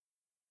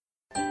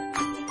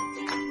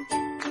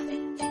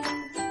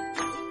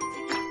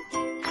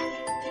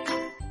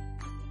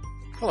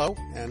Hello,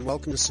 and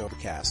welcome to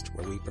Sobercast,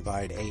 where we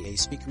provide AA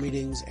speaker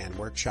meetings and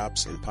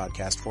workshops in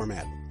podcast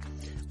format.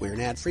 We're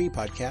an ad-free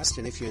podcast,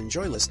 and if you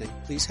enjoy listening,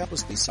 please help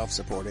us be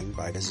self-supporting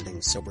by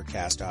visiting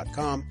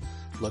Sobercast.com,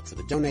 look for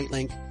the donate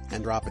link,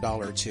 and drop $1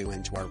 or $2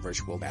 into our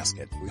virtual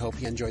basket. We hope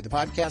you enjoyed the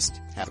podcast.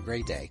 Have a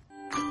great day.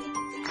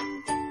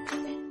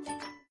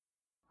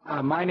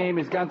 My name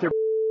is Gunther.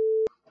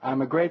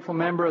 I'm a grateful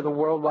member of the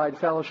Worldwide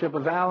Fellowship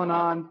of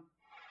Al-Anon,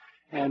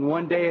 and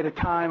one day at a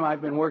time,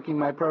 I've been working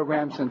my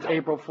program since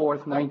April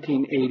 4th,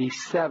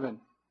 1987.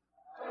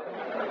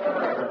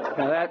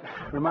 Now that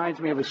reminds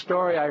me of a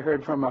story I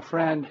heard from a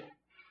friend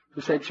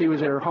who said she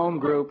was at her home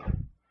group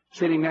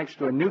sitting next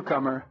to a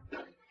newcomer.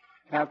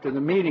 After the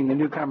meeting, the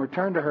newcomer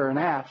turned to her and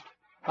asked,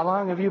 "How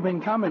long have you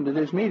been coming to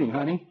this meeting,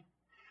 honey?"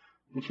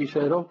 And she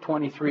said,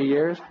 23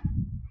 years.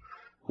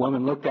 The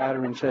woman looked at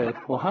her and said,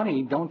 "Well,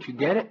 honey, don't you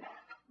get it?"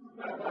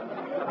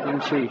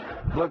 And she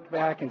looked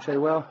back and said,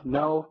 "Well,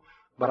 no,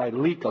 but I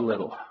leak a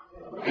little."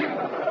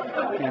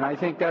 And I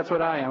think that's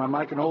what I am. I'm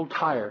like an old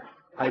tire.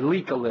 I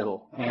leak a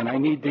little, and I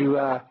need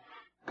to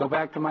go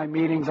back to my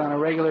meetings on a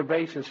regular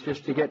basis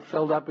just to get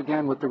filled up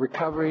again with the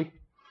recovery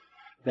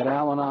that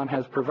Al-Anon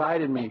has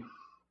provided me.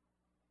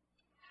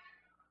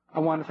 I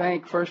want to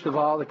thank, first of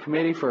all, the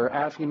committee for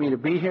asking me to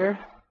be here,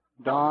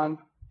 Dawn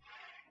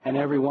and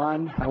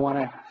everyone. I want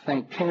to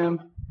thank Tim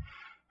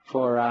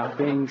for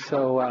being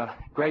so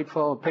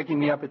grateful, picking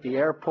me up at the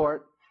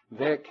airport,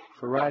 Vic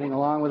for riding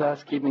along with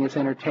us, keeping us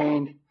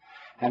entertained,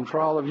 and for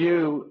all of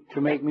you to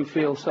make me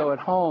feel so at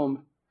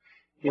home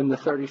in the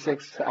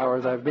 36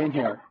 hours I've been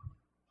here.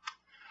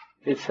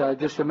 It's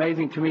just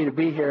amazing to me to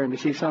be here and to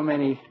see so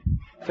many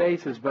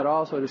faces, but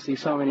also to see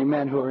so many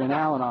men who are in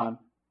Al-Anon.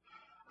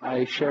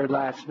 I shared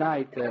last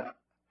night that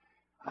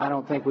I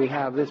don't think we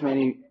have this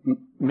many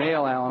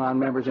male Al-Anon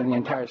members in the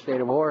entire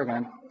state of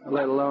Oregon,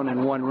 let alone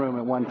in one room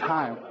at one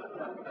time.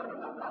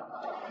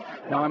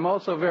 Now, I'm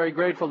also very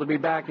grateful to be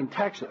back in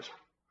Texas.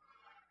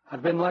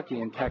 I've been lucky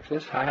in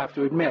Texas, I have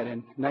to admit.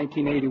 In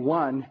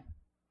 1981,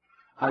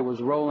 I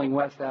was rolling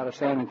west out of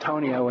San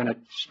Antonio in a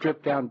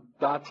stripped-down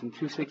Datsun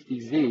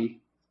 260Z.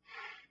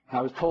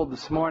 I was told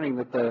this morning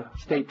that the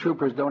state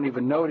troopers don't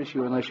even notice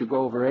you unless you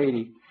go over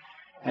 80.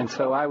 And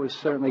so I was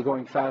certainly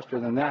going faster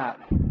than that.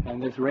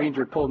 And this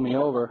ranger pulled me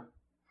over.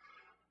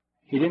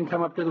 He didn't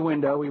come up to the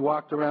window. He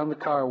walked around the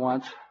car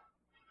once.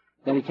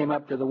 Then he came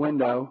up to the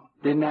window,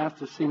 didn't ask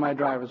to see my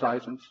driver's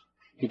license.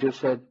 He just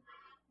said,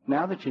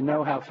 "Now that you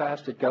know how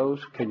fast it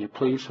goes, can you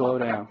please slow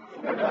down?"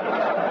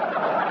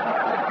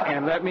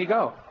 And let me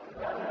go.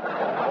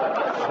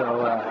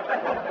 So,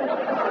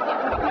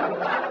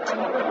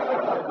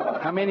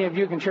 how many of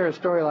you can share a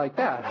story like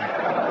that?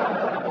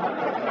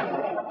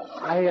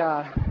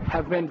 I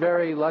have been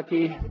very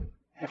lucky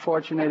and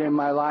fortunate in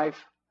my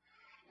life.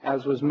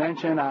 As was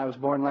mentioned, I was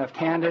born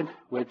left-handed,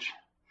 which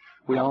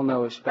we all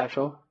know is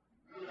special.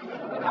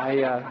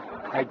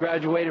 I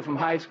graduated from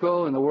high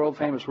school in the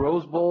world-famous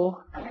Rose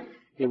Bowl.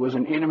 It was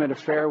an intimate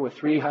affair with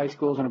 3 high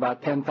schools and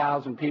about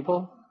 10,000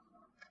 people.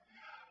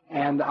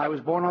 And I was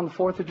born on the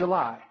 4th of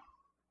July.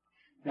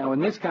 Now, in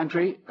this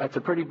country, that's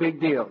a pretty big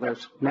deal.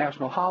 There's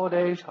national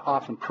holidays,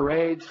 often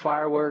parades,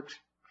 fireworks,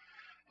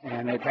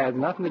 and it had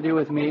nothing to do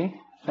with me,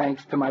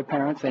 thanks to my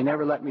parents. They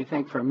never let me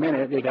think for a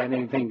minute it had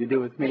anything to do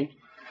with me.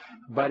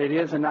 But it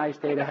is a nice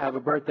day to have a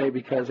birthday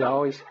because I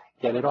always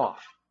get it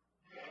off.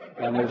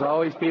 And there's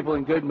always people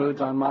in good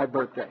moods on my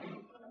birthday.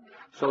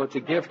 So it's a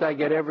gift I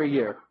get every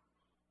year.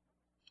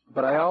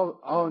 But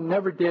I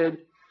never did,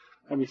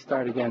 let me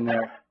start again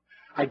there.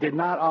 I did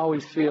not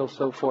always feel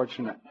so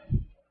fortunate.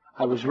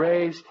 I was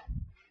raised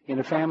in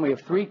a family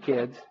of 3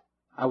 kids.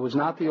 I was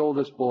not the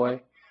oldest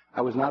boy.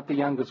 I was not the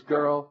youngest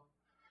girl.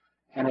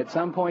 And at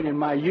some point in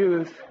my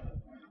youth,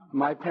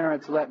 my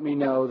parents let me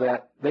know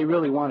that they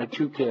really wanted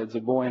 2 kids,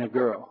 a boy and a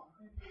girl.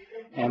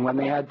 And when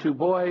they had 2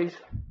 boys,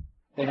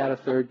 they had a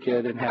 3rd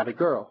kid and had a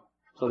girl.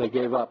 So they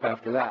gave up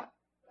after that.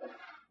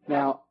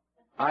 Now,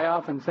 I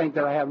often think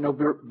that I have no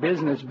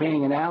business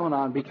being an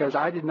Al-Anon because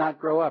I did not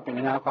grow up in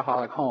an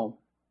alcoholic home.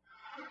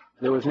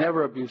 There was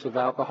never abuse of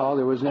alcohol.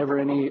 There was never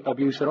any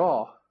abuse at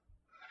all.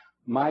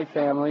 My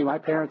family, my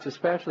parents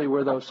especially,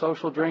 were those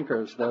social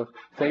drinkers, the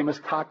famous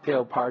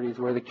cocktail parties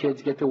where the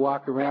kids get to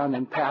walk around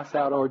and pass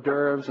out hors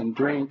d'oeuvres and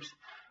drinks.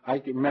 I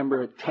can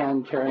remember at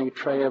 10 carrying a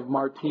tray of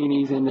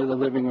martinis into the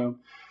living room,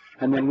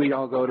 and then we'd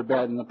all go to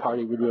bed and the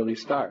party would really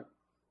start.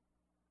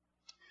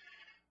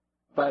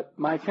 But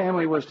my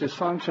family was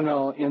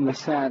dysfunctional in the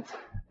sense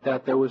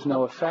that there was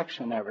no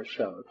affection ever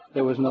showed.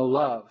 There was no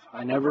love.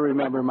 I never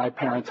remember my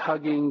parents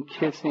hugging,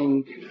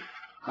 kissing,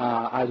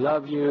 I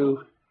love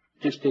you.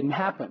 Just didn't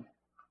happen.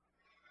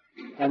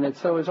 And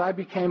so as I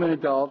became an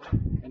adult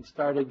and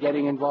started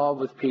getting involved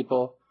with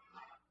people,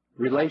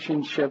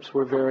 relationships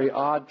were very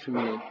odd to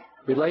me.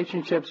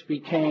 Relationships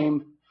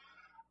became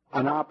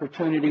an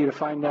opportunity to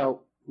find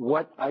out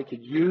what I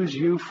could use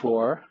you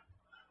for,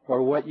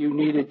 or what you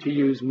needed to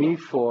use me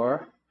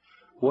for,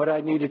 what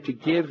I needed to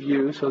give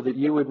you so that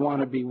you would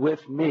want to be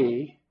with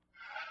me.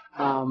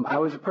 I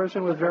was a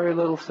person with very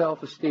little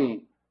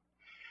self-esteem.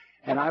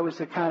 And I was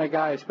the kind of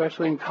guy,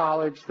 especially in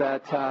college,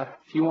 that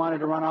if you wanted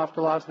to run off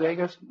to Las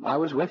Vegas, I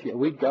was with you.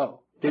 We'd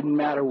go. Didn't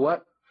matter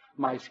what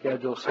my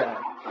schedule said.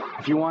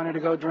 If you wanted to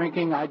go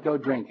drinking, I'd go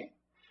drinking.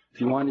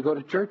 If you wanted to go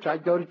to church,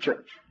 I'd go to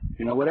church.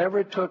 You know, whatever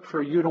it took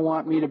for you to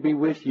want me to be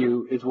with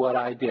you is what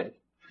I did.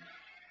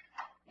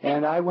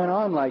 And I went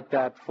on like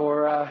that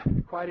for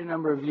quite a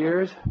number of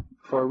years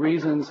for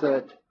reasons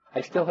that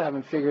I still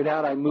haven't figured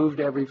out. I moved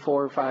every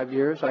 4 or 5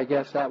 years. I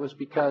guess that was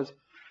because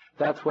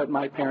that's what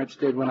my parents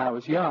did when I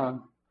was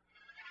young.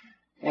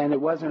 And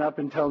it wasn't up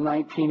until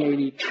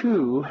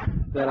 1982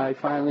 that I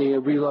finally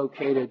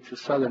relocated to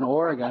Southern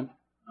Oregon.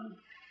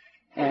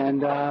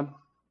 And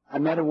I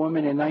met a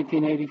woman in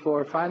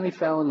 1984, finally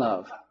fell in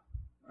love.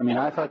 I mean,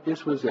 I thought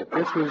this was it.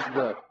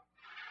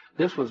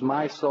 This was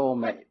my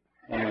soulmate.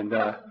 And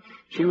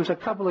she was a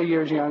couple of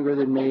years younger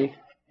than me,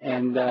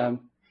 and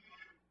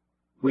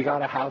we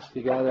got a house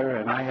together,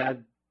 and I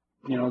had,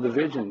 you know, the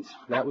visions.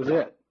 That was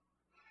it.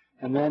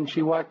 And then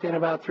she walked in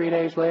about 3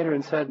 days later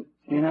and said,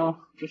 you know,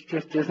 this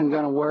just isn't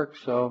going to work,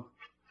 so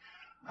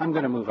I'm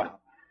going to move out.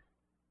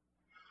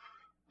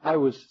 I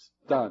was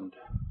stunned.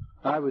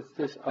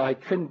 I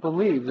couldn't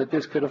believe that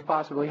this could have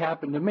possibly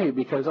happened to me,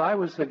 because I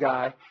was the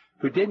guy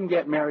who didn't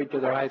get married to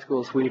their high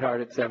school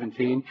sweetheart at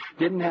 17,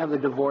 didn't have the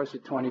divorce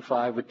at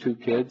 25 with 2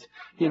 kids.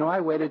 You know,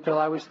 I waited till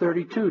I was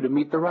 32 to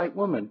meet the right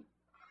woman,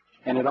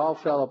 and it all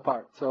fell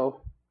apart.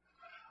 So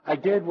I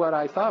did what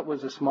I thought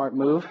was a smart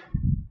move.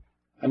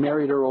 I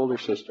married her older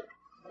sister.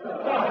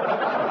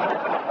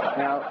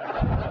 Now,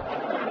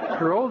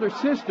 her older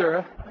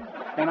sister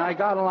and I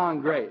got along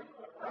great.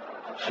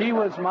 She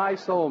was my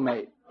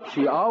soulmate.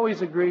 She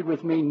always agreed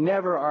with me,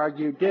 never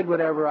argued, did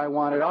whatever I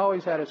wanted,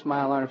 always had a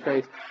smile on her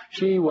face.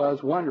 She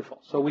was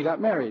wonderful. So we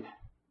got married.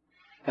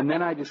 And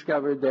then I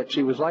discovered that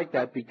she was like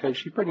that because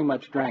she pretty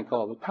much drank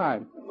all the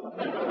time.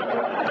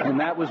 And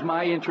that was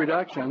my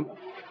introduction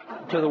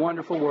to the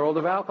wonderful world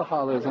of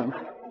alcoholism.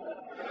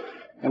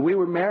 And we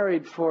were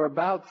married for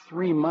about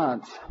 3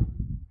 months,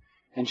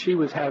 and she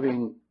was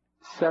having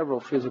several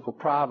physical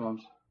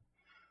problems.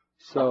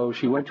 So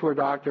she went to her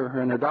doctor,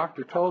 and her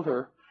doctor told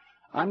her,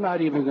 I'm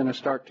not even going to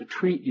start to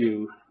treat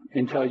you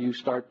until you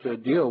start to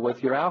deal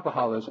with your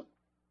alcoholism.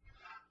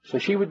 So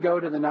she would go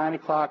to the 9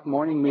 o'clock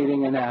morning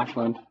meeting in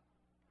Ashland,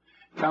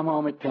 come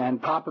home at 10,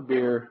 pop a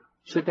beer,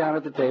 sit down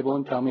at the table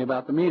and tell me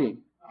about the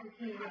meeting.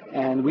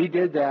 And we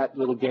did that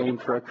little game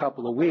for a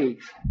couple of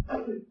weeks.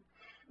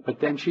 But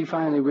then she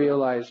finally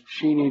realized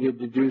she needed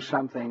to do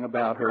something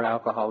about her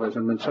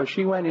alcoholism. And so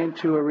she went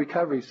into a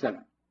recovery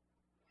center.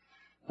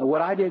 Now,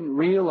 what I didn't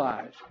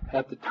realize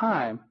at the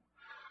time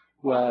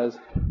was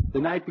the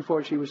night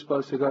before she was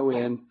supposed to go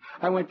in,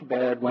 I went to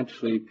bed, went to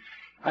sleep.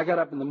 I got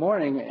up in the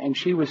morning, and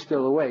she was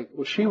still awake.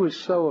 Well, she was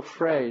so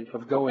afraid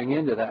of going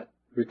into that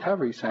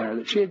recovery center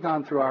that she had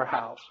gone through our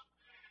house,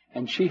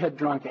 and she had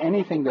drunk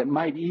anything that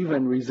might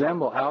even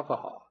resemble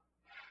alcohol.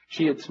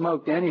 She had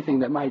smoked anything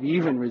that might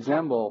even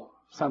resemble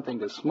something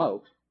to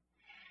smoke,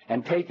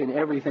 and taken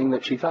everything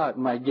that she thought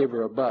might give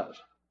her a buzz.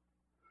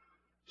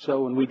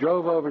 So when we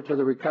drove over to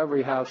the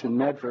recovery house in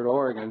Medford,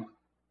 Oregon,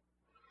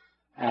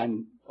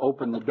 and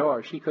opened the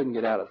door, she couldn't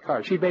get out of the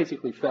car. She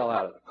basically fell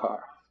out of the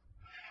car.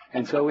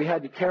 And so we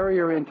had to carry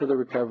her into the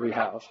recovery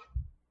house.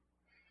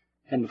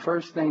 And the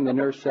first thing the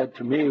nurse said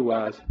to me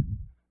was,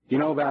 you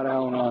know about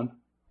Al-Anon?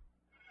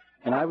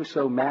 And I was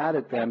so mad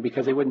at them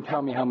because they wouldn't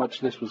tell me how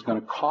much this was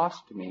going to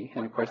cost me.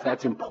 And of course,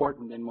 that's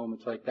important in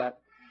moments like that.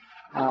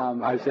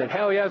 I said,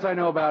 hell yes, I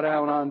know about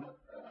Al-Anon.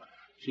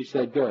 She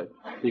said, good,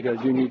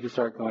 because you need to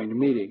start going to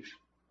meetings.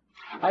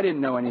 I didn't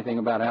know anything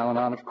about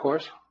Al-Anon, of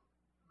course.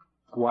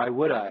 Why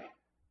would I?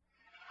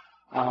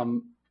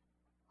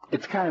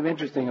 It's kind of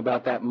interesting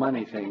about that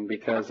money thing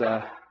because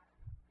that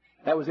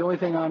was the only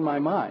thing on my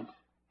mind.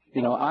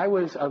 You know, I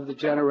was of the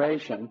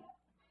generation,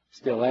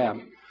 still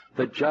am,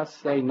 the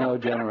just say no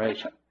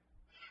generation.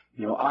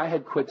 You know, I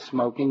had quit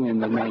smoking in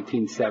the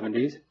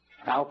 1970s.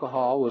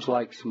 Alcohol was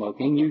like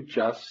smoking. You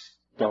just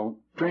don't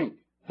drink,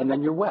 and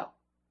then you're well.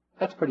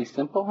 That's pretty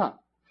simple, huh?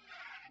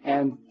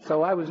 And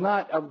so I was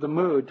not of the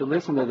mood to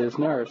listen to this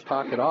nurse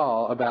talk at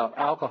all about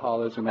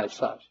alcoholism as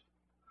such.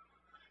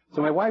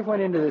 So my wife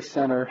went into this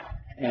center,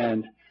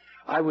 and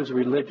I was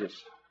religious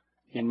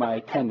in my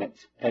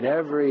attendance at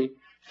every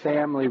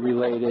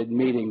family-related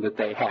meeting that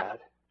they had.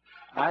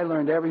 I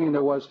learned everything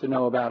there was to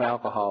know about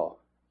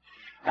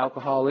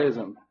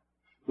alcoholism.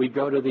 We'd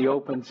go to the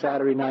open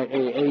Saturday night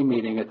AA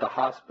meeting at the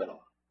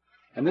hospital.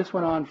 And this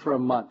went on for a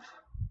month.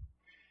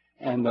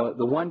 And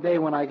the one day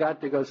when I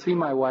got to go see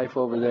my wife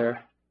over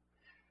there,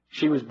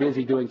 she was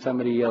busy doing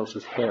somebody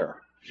else's hair.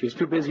 She was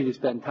too busy to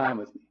spend time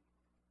with me.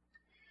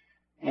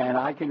 And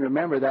I can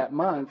remember that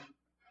month,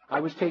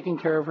 I was taking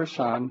care of her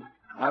son.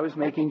 I was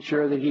making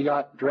sure that he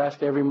got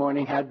dressed every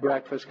morning, had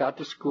breakfast, got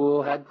to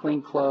school, had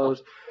clean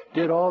clothes,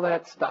 did all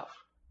that stuff.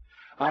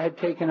 I had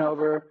taken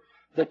over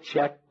the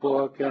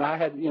checkbook, and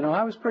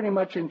I was pretty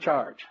much in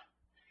charge.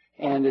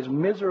 And as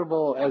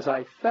miserable as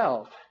I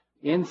felt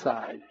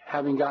inside,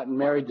 having gotten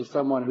married to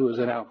someone who was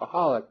an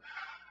alcoholic,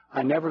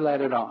 I never let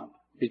it on,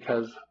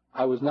 because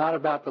I was not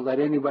about to let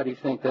anybody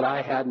think that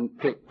I hadn't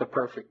picked the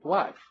perfect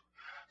wife.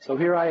 So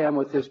here I am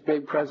with this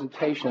big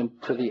presentation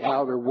to the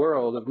outer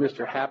world of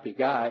Mr. Happy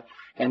Guy,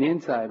 and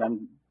inside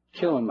I'm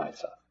killing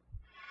myself.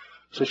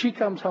 So she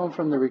comes home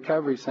from the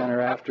recovery center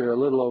after a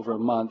little over a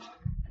month,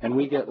 and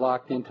we get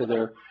locked into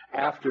their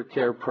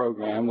aftercare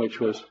program, which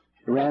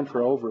ran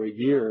for over a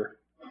year.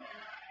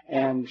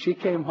 And she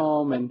came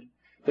home, and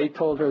they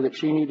told her that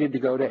she needed to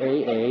go to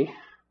AA,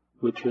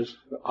 which was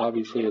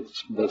obviously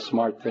the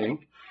smart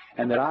thing,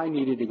 and that I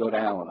needed to go to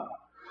Al-Anon.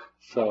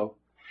 So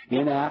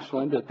in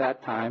Ashland at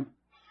that time,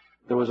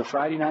 there was a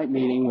Friday night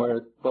meeting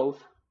where both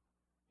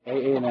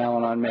AA and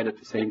Al-Anon met at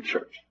the same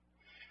church.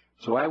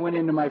 So I went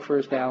into my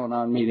first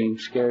Al-Anon meeting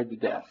scared to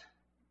death.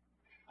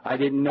 I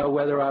didn't know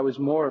whether I was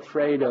more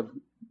afraid of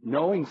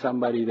knowing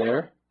somebody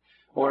there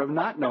or of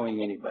not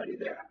knowing anybody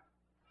there.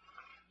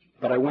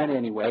 But I went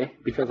anyway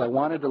because I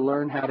wanted to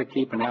learn how to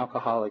keep an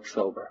alcoholic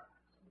sober.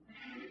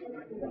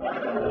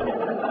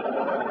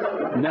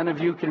 None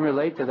of you can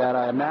relate to that,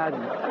 I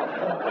imagine.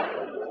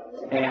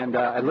 And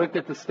I looked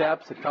at the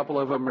steps. A couple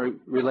of them are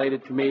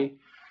related to me.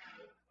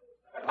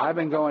 I've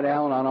been going to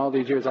Al-Anon all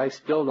these years. I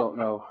still don't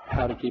know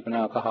how to keep an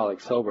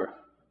alcoholic sober.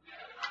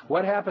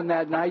 What happened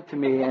that night to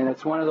me, and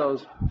it's one of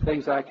those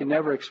things I can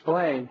never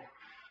explain.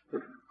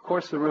 Of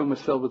course, the room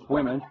was filled with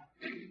women.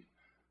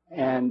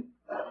 And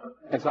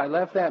as I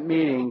left that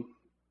meeting,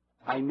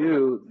 I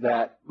knew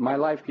that my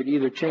life could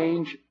either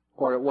change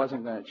or it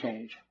wasn't going to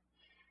change.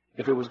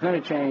 If it was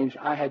going to change,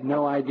 I had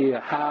no idea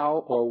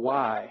how or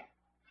why.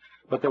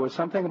 But there was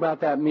something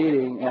about that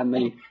meeting and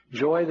the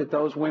joy that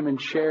those women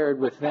shared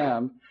with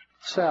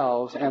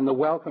themselves and the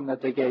welcome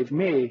that they gave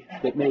me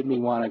that made me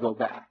want to go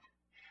back.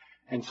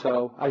 And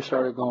so I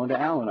started going to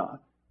Al-Anon.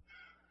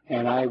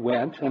 And I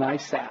went and I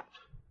sat.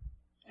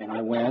 And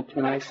I went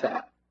and I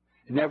sat.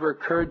 It never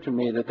occurred to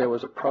me that there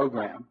was a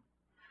program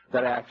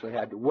that I actually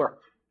had to work.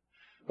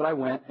 But I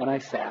went and I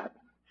sat.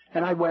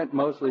 And I went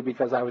mostly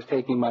because I was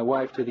taking my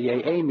wife to the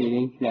AA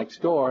meeting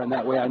next door, and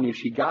that way I knew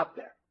she got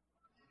there.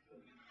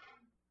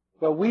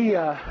 Well, we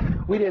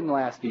didn't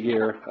last a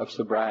year of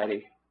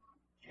sobriety,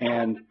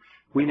 and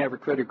we never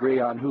could agree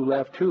on who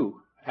left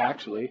who,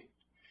 actually.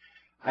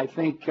 I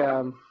think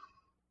it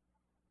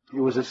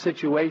was a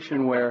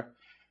situation where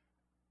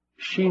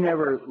she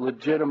never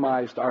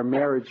legitimized our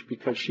marriage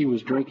because she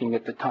was drinking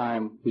at the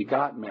time we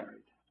got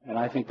married, and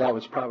I think that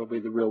was probably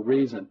the real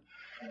reason.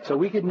 So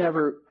we could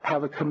never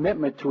have a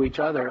commitment to each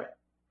other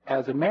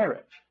as a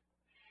marriage,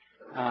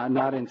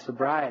 not in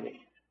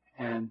sobriety.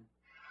 And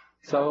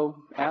so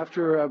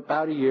after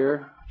about a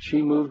year,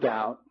 she moved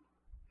out,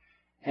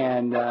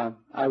 and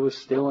I was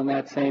still in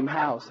that same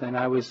house, and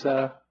I was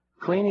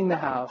cleaning the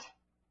house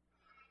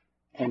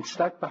and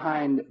stuck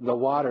behind the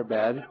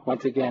waterbed.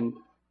 Once again,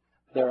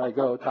 there I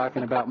go,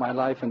 talking about my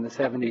life in the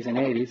 70s and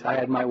 80s. I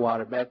had my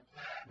waterbed.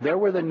 There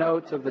were the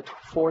notes of the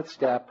fourth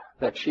step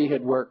that she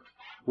had worked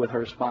with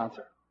her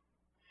sponsor.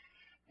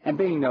 And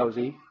being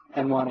nosy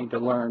and wanting to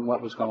learn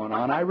what was going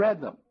on, I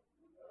read them.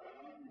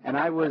 And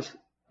I was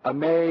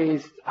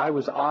amazed, I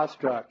was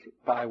awestruck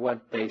by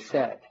what they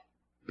said,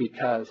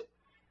 because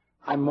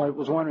I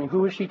was wondering,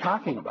 who is she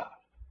talking about?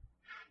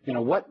 You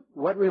know,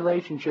 what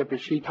relationship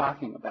is she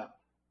talking about?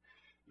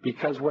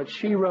 Because what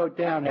she wrote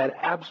down had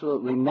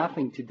absolutely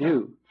nothing to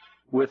do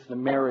with the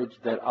marriage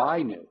that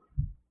I knew.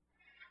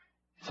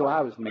 So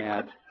I was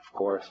mad, of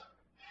course.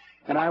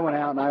 And I went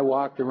out and I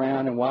walked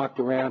around,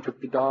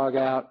 took the dog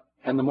out.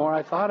 And the more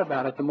I thought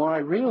about it, the more I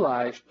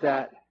realized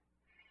that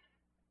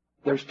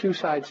there's two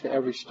sides to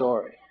every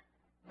story.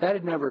 That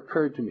had never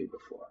occurred to me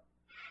before.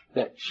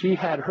 That she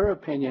had her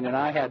opinion and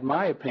I had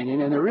my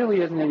opinion, and there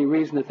really isn't any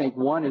reason to think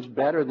one is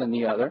better than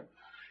the other.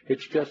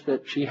 It's just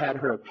that she had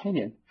her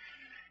opinion.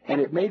 And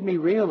it made me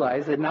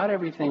realize that not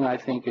everything I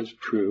think is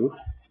true,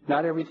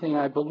 not everything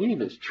I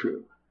believe is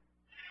true.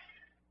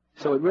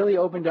 So it really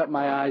opened up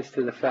my eyes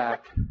to the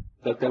fact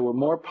that there were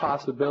more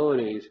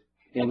possibilities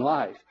in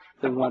life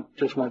than what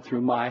just went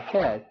through my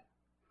head.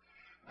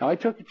 Now, I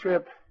took a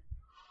trip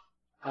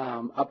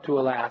up to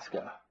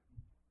Alaska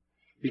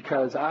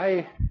because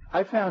I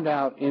found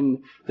out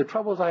in the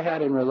troubles I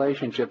had in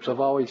relationships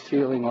of always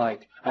feeling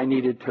like I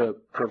needed to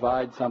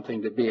provide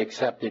something to be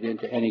accepted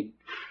into any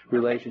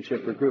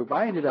relationship or group.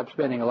 I ended up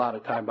spending a lot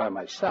of time by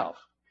myself.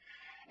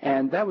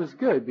 And that was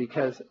good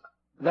because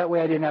that way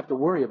I didn't have to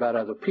worry about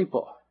other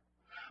people.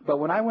 But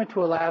when I went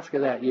to Alaska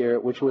that year,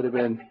 which would have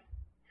been,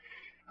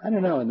 I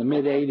don't know, in the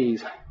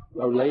mid-'80s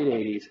or late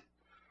 80s,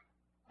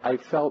 I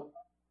felt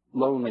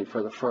lonely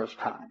for the first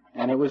time.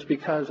 And it was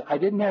because I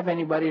didn't have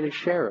anybody to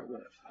share it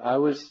with. I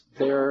was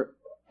there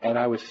and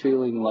I was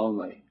feeling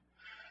lonely.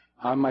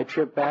 On my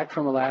trip back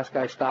from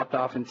Alaska, I stopped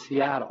off in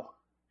Seattle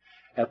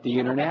at the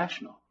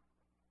International.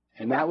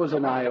 And that was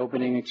an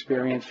eye-opening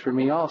experience for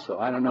me also.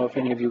 I don't know if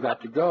any of you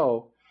got to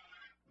go,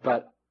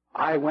 but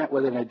I went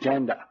with an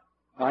agenda.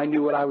 I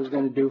knew what I was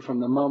going to do from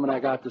the moment I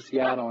got to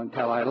Seattle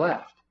until I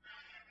left.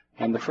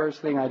 And the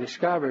first thing I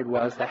discovered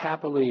was the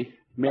happily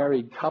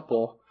married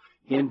couple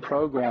in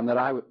program that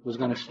I was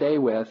going to stay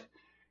with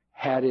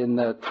had, in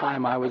the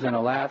time I was in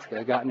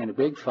Alaska, gotten in a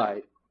big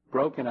fight,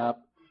 broken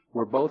up,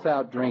 were both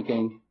out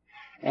drinking,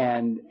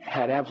 and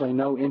had absolutely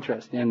no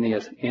interest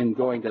in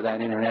going to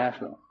that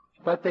international.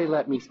 But they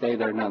let me stay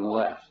there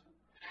nonetheless.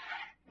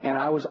 And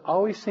I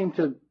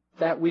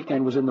that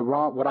weekend was in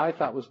what I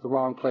thought was the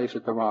wrong place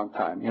at the wrong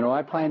time.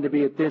 I planned to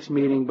be at this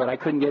meeting, but I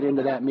couldn't get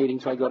into that meeting,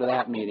 so I go to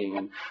that meeting.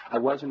 And I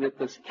wasn't at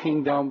this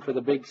Kingdom for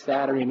the big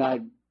Saturday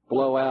night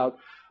blowout.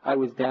 I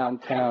was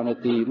downtown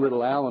at the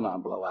Little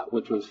Al-Anon blowout,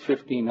 which was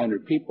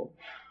 1,500 people.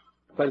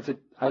 But as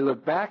I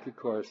look back, of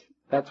course,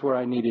 that's where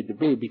I needed to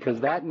be,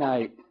 because that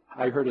night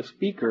I heard a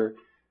speaker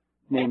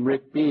named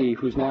Rick B.,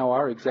 who's now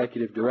our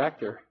executive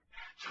director.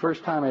 It's the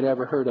first time I'd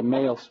ever heard a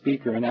male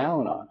speaker in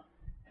Al-Anon.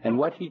 And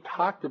what he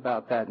talked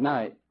about that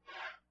night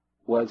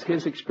was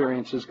his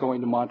experiences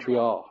going to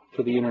Montreal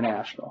to the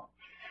International,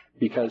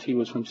 because he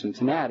was from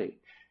Cincinnati.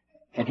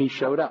 And he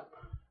showed up.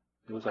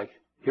 It was like,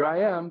 here I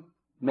am,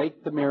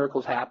 make the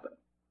miracles happen.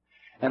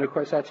 And of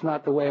course, that's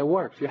not the way it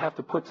works. You have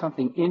to put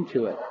something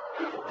into it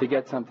to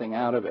get something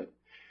out of it.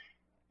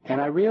 And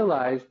I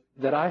realized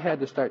that I had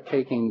to start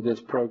taking this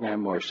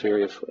program more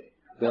seriously,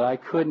 that I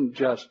couldn't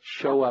just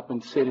show up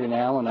and sit in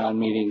Al-Anon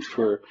meetings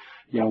for,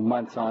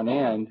 months on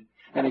end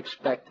and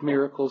expect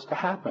miracles to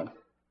happen.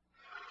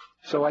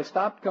 So I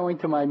stopped going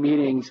to my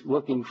meetings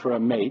looking for a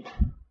mate,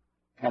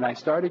 and I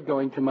started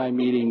going to my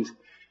meetings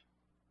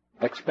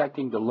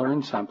expecting to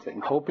learn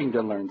something, hoping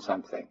to learn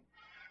something.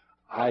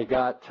 I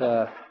got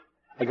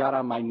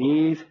on my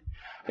knees.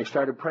 I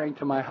started praying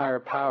to my higher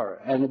power,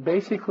 and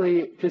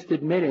basically just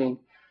admitting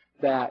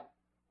that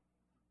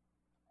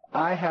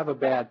I have a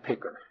bad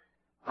picker.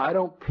 I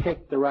don't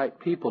pick the right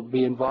people to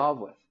be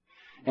involved with.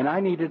 And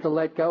I needed to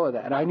let go of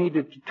that. I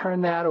needed to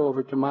turn that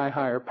over to my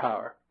higher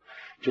power.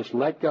 Just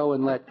let go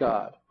and let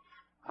God.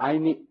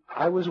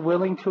 I was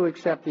willing to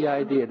accept the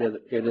idea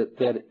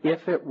that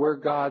if it were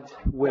God's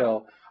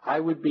will, I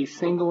would be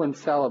single and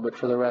celibate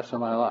for the rest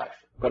of my life.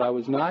 But I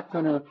was not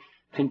going to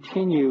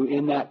continue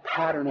in that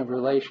pattern of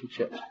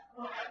relationships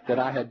that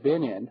I had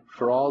been in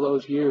for all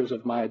those years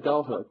of my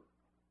adulthood.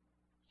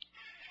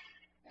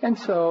 And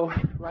so,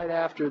 right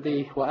after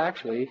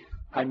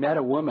I met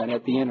a woman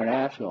at the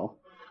International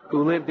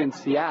who lived in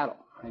Seattle,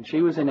 and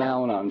she was in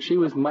Al-Anon. She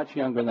was much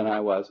younger than I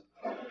was.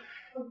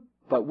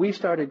 But we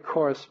started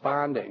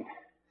corresponding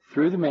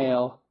through the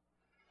mail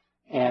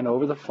and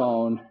over the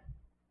phone,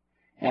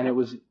 and it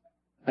was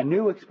a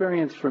new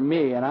experience for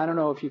me, and I don't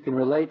know if you can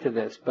relate to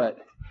this, but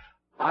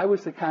I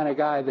was the kind of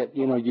guy that,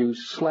 you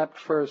slept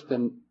first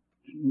and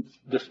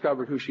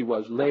discovered who she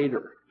was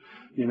later.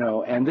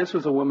 And this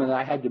was a woman that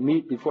I had to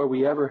meet before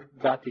we ever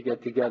got to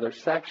get together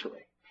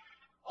sexually.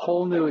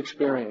 Whole new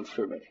experience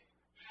for me.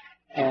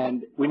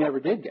 And we never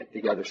did get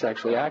together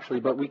sexually, actually,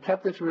 but we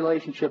kept this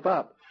relationship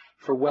up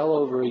for well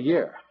over a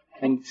year.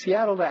 And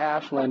Seattle to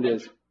Ashland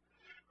is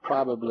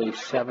probably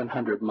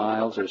 700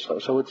 miles or so,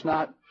 so it's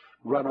not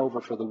run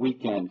over for the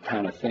weekend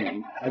kind of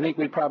thing. I think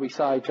we probably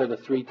saw each other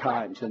 3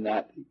 times in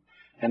that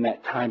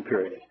time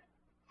period.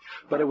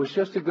 But it was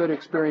just a good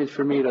experience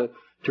for me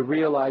to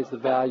realize the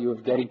value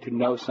of getting to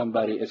know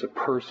somebody as a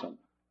person,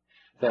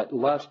 that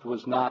lust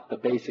was not the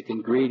basic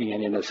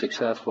ingredient in a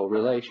successful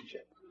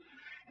relationship.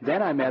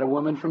 Then I met a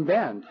woman from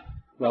Bend.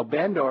 Well,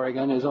 Bend,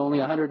 Oregon is only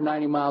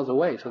 190 miles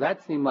away, so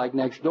that seemed like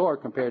next door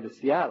compared to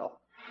Seattle.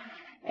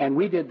 And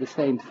we did the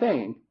same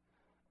thing,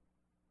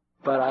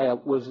 but I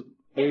was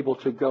able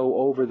to go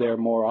over there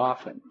more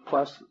often.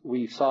 Plus,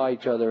 we saw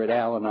each other at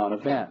Al-Anon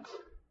events.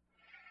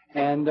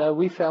 And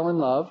we fell in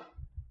love,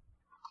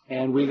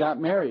 and we got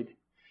married.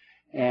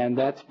 And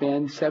that's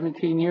been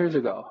 17 years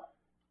ago.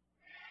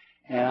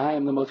 And I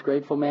am the most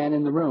grateful man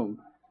in the room,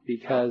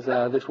 because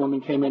this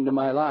woman came into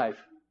my life.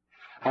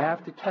 I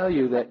have to tell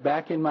you that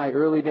back in my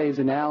early days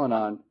in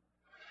Al-Anon,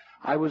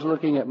 I was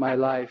looking at my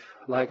life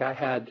like I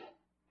had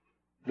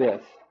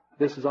this.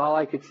 This is all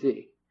I could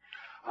see.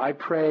 I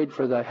prayed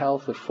for the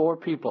health of 4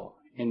 people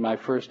in my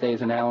first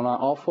days in Al-Anon.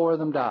 All 4 of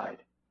them died,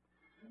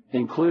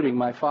 including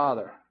my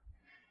father.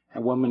 A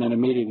woman in a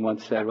meeting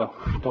once said, well,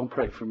 don't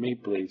pray for me,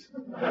 please.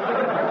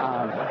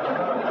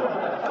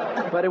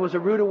 But it was a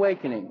rude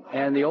awakening,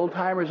 and the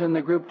old-timers in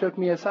the group took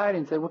me aside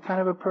and said, what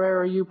kind of a prayer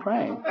are you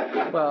praying?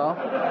 Well,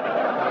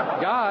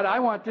 God, I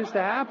want this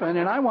to happen,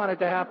 and I want it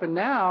to happen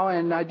now,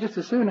 and I'd just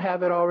as soon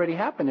have it already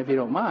happen, if you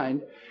don't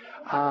mind.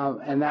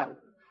 And that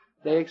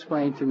they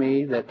explained to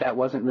me that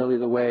wasn't really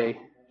the way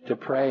to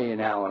pray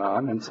in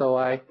Al-Anon, and so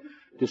I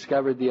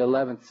discovered the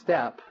 11th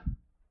step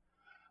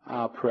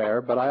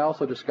prayer, but I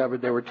also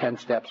discovered there were 10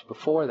 steps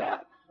before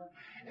that,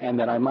 and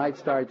that I might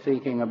start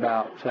thinking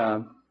about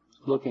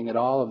looking at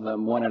all of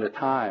them one at a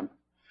time.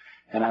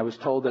 And I was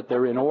told that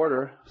they're in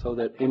order so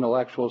that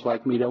intellectuals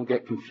like me don't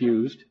get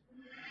confused.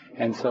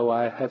 And so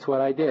that's what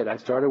I did. I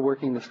started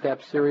working the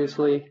steps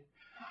seriously.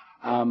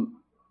 And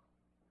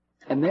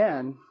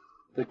then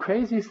the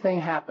craziest thing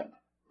happened.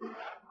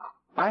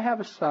 I have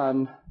a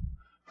son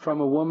from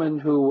a woman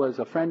who was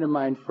a friend of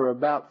mine for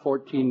about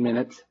 14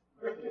 minutes.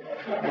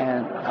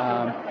 And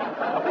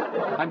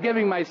I'm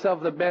giving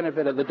myself the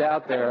benefit of the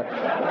doubt there.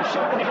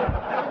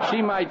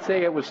 She might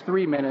say it was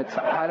 3 minutes.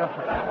 I don't.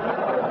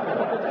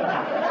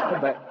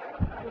 But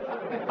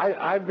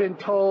I've been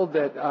told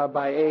that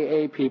by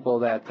AA people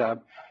that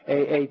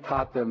AA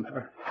taught them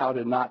how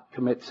to not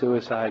commit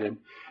suicide, and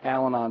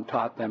Al-Anon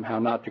taught them how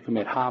not to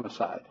commit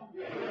homicide.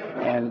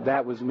 And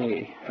that was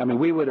me. I mean,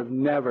 we would have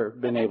never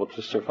been able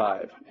to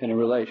survive in a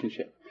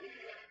relationship.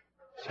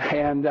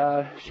 And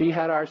she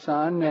had our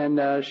son,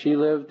 and she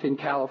lived in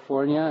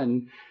California,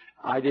 and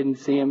I didn't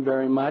see him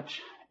very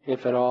much,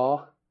 if at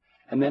all.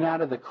 And then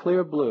out of the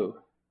clear blue,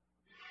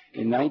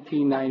 in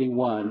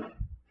 1991,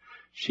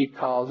 she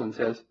calls and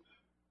says,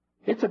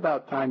 "It's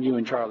about time you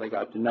and Charlie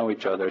got to know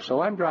each other,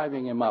 so I'm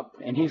driving him up,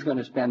 and he's going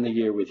to spend the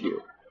year with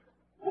you."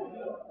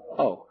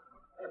 Oh.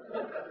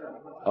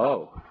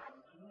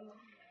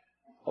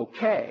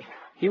 Okay.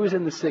 He was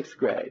in the 6th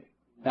grade.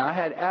 Now, I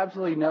had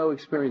absolutely no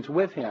experience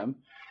with him.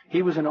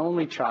 He was an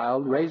only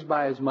child, raised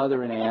by his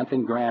mother and aunt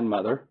and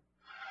grandmother.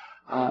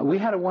 We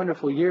had a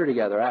wonderful year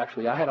together,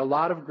 actually. I had a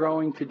lot of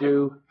growing to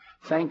do.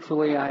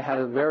 Thankfully, I had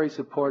a very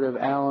supportive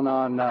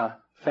Al-Anon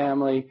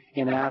family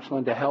in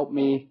Ashland to help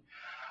me.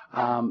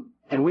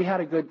 And we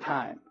had a good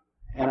time.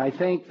 And I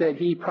think that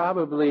he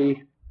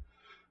probably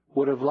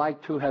would have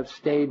liked to have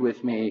stayed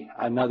with me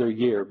another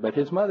year. But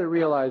his mother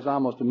realized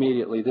almost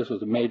immediately this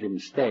was a major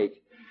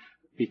mistake,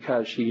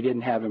 because she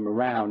didn't have him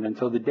around. And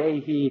so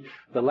the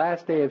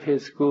last day of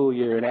his school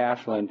year in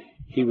Ashland,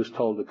 he was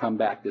told to come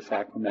back to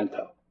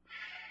Sacramento.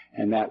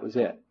 And that was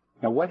it.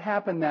 Now, what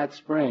happened that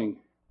spring,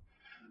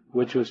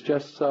 which was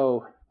just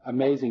so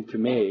amazing to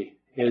me,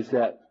 is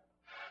that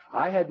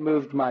I had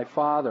moved my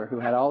father, who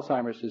had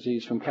Alzheimer's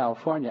disease, from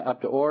California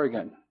up to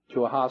Oregon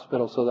to a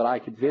hospital so that I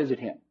could visit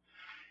him.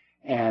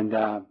 And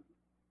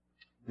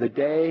the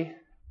day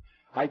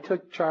I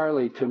took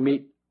Charlie to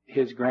meet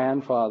his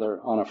grandfather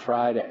on a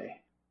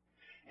Friday,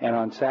 and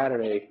on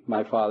Saturday,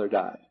 my father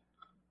died.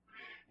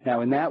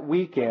 Now, in that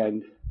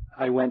weekend,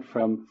 I went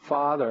from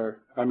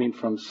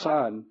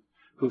son,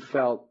 who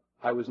felt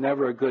I was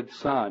never a good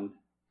son,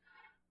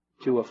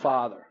 to a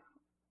father.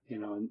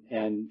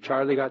 And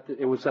Charlie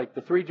it was like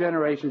the 3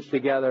 generations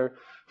together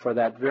for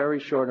that very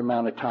short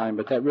amount of time,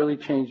 but that really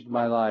changed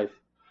my life.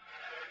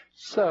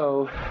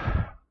 So,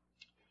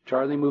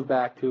 Charlie moved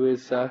back to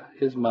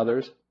his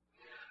mother's.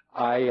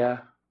 I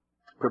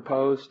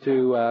proposed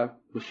to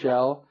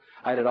Michelle.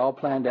 I had it all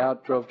planned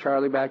out, drove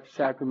Charlie back to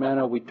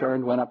Sacramento. We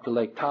went up to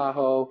Lake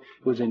Tahoe.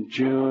 It was in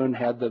June,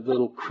 had the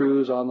little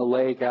cruise on the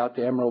lake out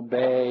to Emerald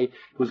Bay.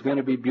 It was going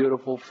to be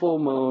beautiful, full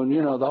moon,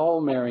 the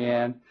whole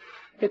Marianne.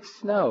 It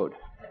snowed.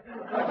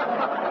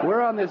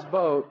 We're on this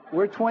boat.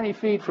 We're 20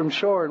 feet from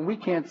shore, and we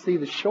can't see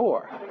the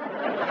shore.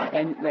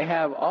 And they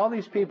have all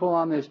these people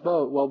on this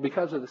boat. Well,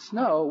 because of the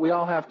snow, we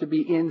all have to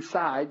be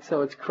inside,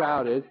 so it's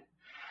crowded.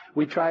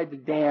 We tried to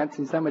dance,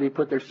 and somebody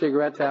put their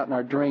cigarettes out in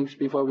our drinks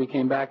before we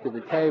came back to the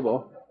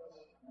table.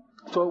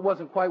 So it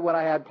wasn't quite what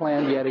I had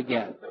planned yet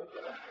again.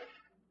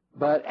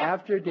 But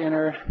after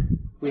dinner,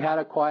 we had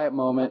a quiet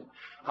moment.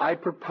 I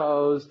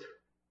proposed,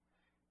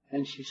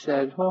 and she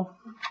said, "Well,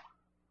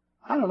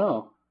 I don't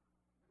know."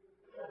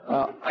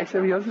 I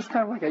said, "This is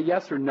kind of like a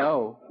yes or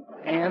no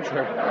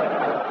answer."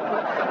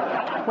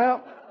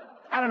 "Well,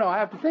 I don't know. I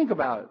have to think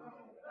about it."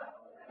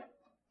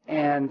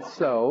 And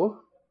so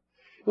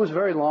it was a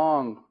very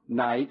long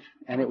night,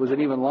 and it was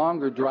an even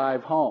longer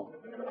drive home.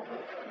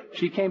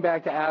 She came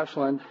back to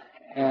Ashland,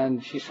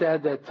 and she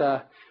said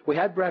that we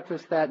had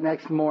breakfast that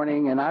next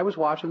morning, and I was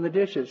washing the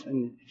dishes.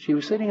 And she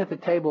was sitting at the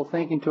table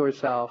thinking to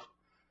herself,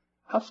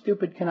 how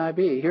stupid can I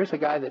be? Here's a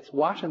guy that's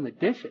washing the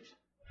dishes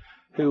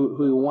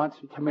who wants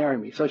to marry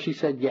me. So she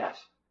said yes.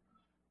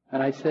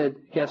 And I said,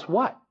 "Guess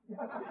what?"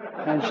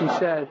 And she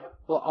said,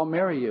 "Well, I'll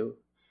marry you."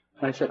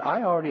 And I said,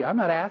 I'm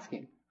not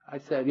asking. I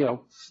said,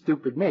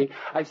 stupid me.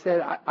 I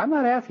said, I'm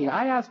not asking.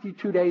 I asked you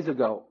 2 days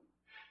ago.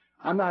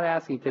 I'm not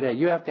asking today.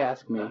 You have to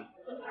ask me.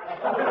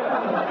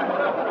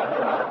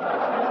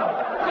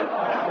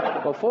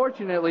 Well,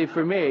 fortunately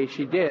for me,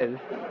 she did.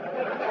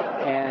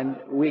 And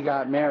we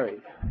got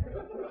married.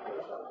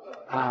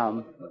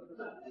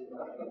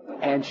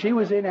 And she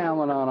was in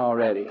Al-Anon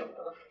already.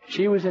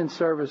 She was in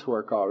service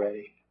work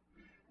already.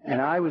 And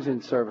I was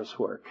in service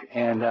work.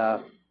 And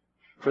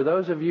for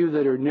those of you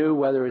that are new,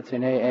 whether it's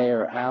in AA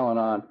or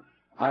Al-Anon,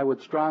 I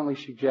would strongly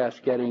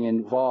suggest getting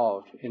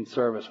involved in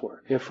service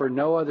work, if for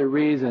no other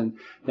reason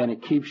than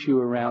it keeps you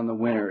around the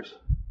winners.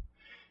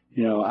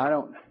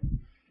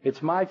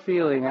 It's my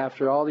feeling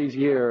after all these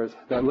years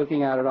that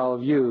looking at all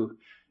of you,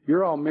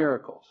 you're all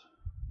miracles.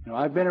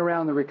 I've been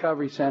around the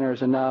recovery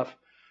centers enough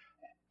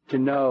to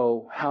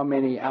know how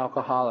many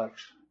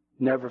alcoholics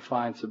never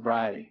find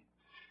sobriety,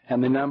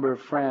 and the number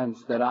of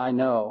friends that I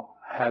know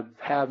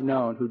have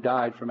known who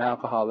died from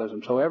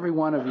alcoholism. So every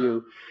one of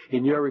you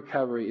in your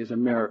recovery is a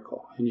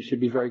miracle, and you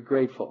should be very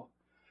grateful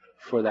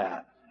for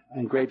that,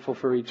 and grateful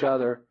for each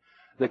other.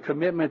 The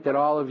commitment that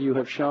all of you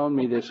have shown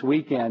me this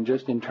weekend,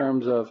 just in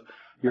terms of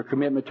your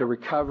commitment to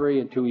recovery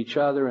and to each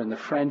other and the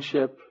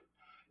friendship,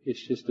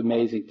 it's just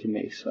amazing to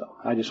me. So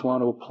I just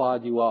want to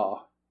applaud you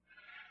all.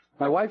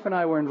 My wife and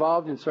I were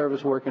involved in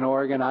service work in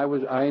Oregon.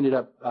 I ended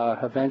up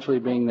eventually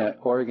being the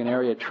Oregon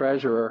area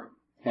treasurer,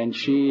 and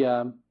she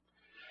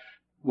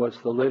was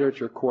the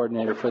literature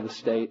coordinator for the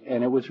state,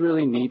 and it was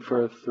really neat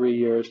for 3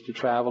 years to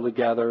travel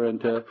together and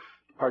to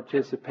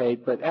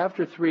participate. But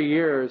after 3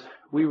 years,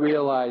 we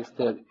realized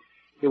that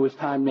it was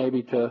time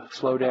maybe to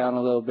slow down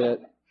a little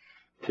bit,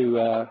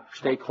 to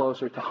stay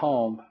closer to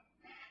home.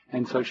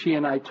 And so she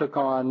and I took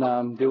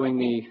on doing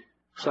the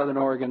Southern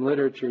Oregon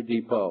Literature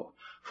Depot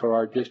for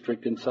our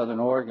district in Southern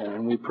Oregon,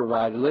 and we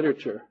provide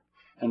literature.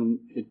 And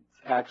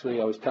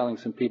actually, I was telling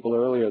some people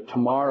earlier,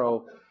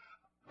 tomorrow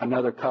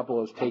another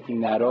couple is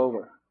taking that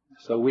over.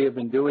 So we have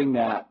been doing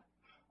that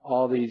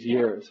all these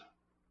years.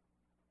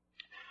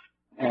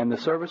 And the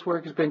service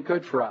work has been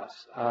good for us.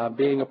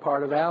 Being a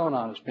part of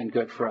Al-Anon has been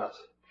good for us.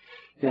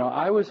 You know,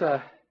 I was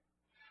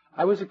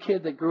a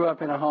kid that grew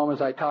up in a home,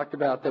 as I talked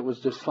about, that was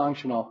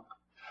dysfunctional.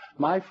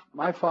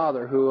 My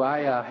father, who I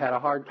had a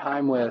hard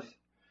time with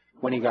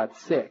when he got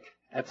sick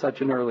at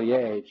such an early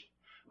age,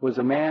 was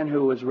a man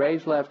who was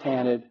raised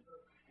left-handed,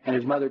 and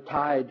his mother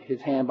tied his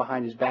hand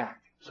behind his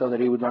back so that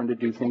he would learn to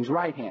do things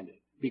right-handed.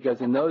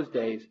 Because in those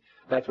days,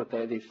 that's what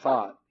they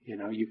thought. You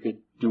know, you could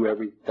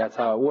do that's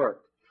how it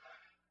worked.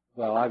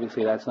 Well,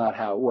 obviously that's not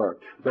how it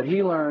worked. But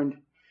he learned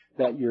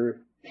that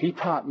he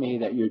taught me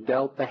that you're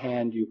dealt the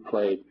hand you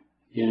played.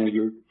 You know,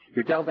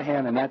 you're dealt a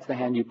hand, and that's the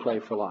hand you play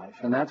for life.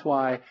 And that's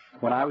why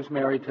when I was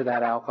married to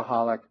that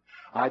alcoholic,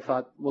 I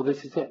thought, well,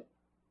 this is it.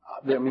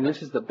 I mean,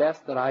 this is the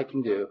best that I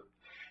can do,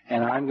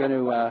 and I'm going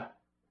to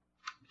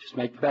just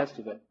make the best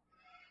of it.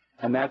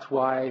 And that's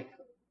why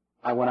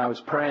when I was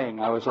praying,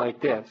 I was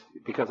like this,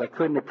 because I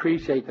couldn't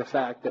appreciate the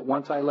fact that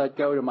once I let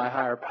go to my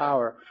higher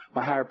power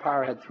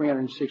had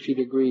 360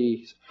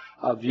 degrees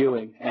of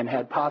viewing and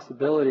had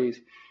possibilities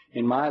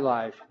in my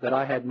life that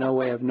I had no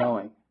way of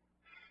knowing.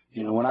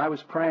 You know, when I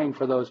was praying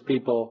for those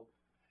people,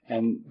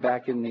 and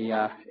back in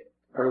the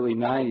early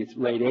 90s,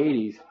 late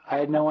 80s, I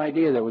had no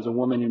idea there was a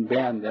woman in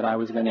Bend that I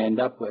was going to end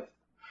up with.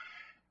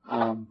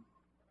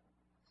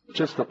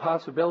 Just the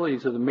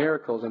possibilities of the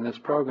miracles in this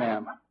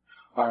program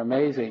are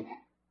amazing.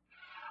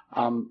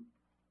 I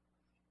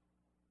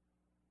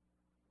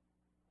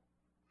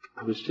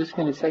was just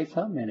going to say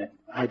something in it.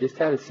 I just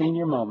had a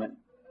senior moment,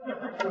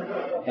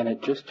 and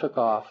it just took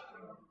off.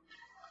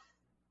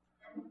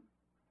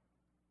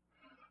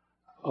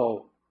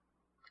 Oh,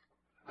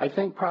 I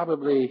think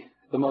probably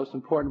the most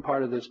important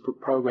part of this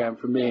program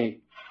for me,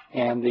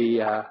 and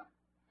the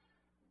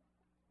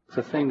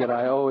thing that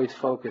I always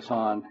focus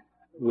on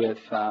with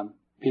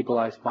people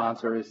I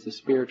sponsor, is the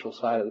spiritual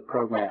side of the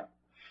program.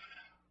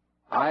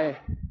 I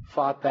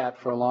fought that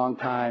for a long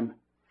time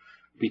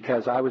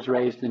because I was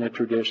raised in a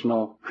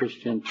traditional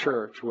Christian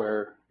church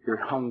where you're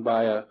hung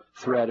by a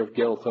thread of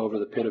guilt over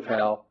the pit of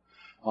hell,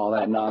 all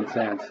that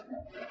nonsense.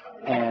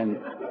 And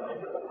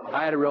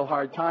I had a real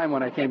hard time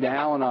when I came to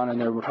Al-Anon and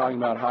they were talking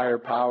about higher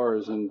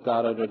powers and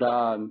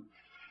da-da-da-da.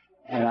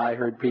 And I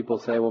heard people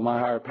say, well, my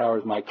higher power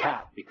is my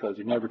cat because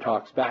he never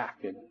talks back.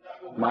 And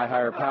my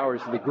higher power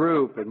is the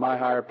group, and my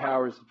higher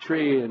power is the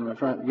tree in my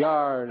front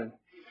yard. And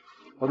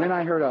well, then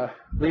I heard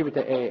leave it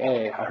to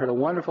AA. I heard a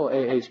wonderful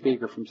AA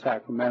speaker from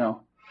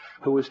Sacramento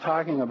who was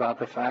talking about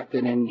the fact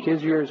that in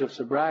his years of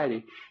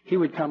sobriety, he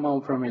would come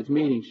home from his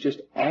meetings just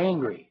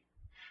angry.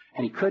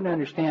 And he couldn't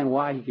understand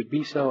why he could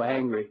be so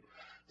angry.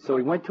 So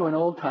he went to an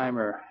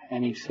old-timer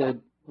and he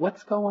said,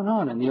 what's going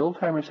on? And the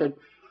old-timer said,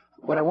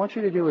 what I want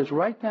you to do is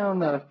write down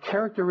the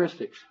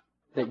characteristics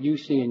that you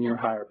see in your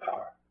higher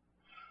power.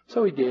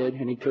 So he did,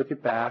 and he took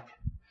it back,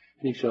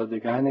 and he showed the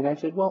guy, and the guy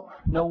said, well,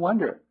 no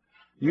wonder.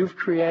 You've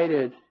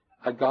created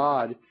a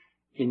God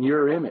in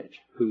your image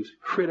who's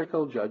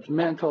critical,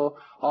 judgmental,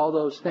 all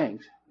those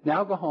things.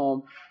 Now go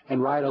home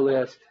and write a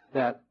list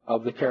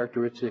of the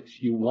characteristics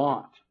you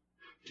want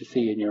to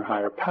see in your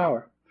higher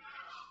power.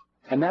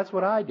 And that's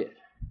what I did.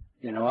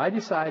 You know, I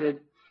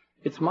decided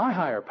it's my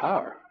higher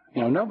power.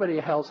 You know, nobody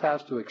else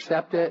has to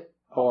accept it,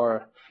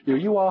 or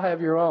you all have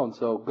your own,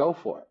 so go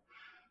for it.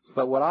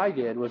 But what I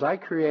did was I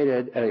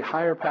created a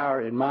higher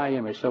power in my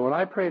image. So when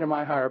I pray to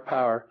my higher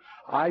power,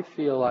 I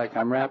feel like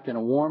I'm wrapped in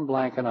a warm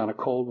blanket on a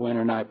cold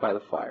winter night by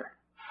the fire.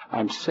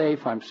 I'm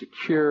safe, I'm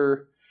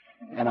secure,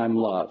 and I'm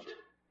loved.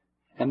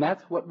 And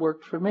that's what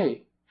worked for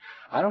me.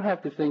 I don't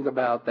have to think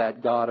about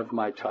that God of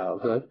my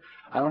childhood.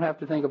 I don't have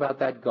to think about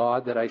that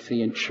God that I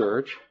see in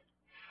church.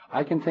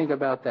 I can think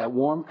about that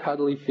warm,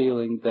 cuddly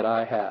feeling that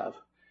I have.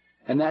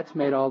 And that's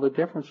made all the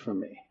difference for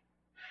me.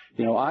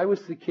 You know, I was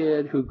the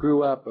kid who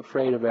grew up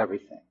afraid of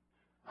everything.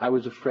 I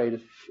was afraid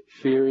of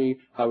theory.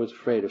 I was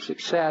afraid of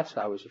success.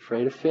 I was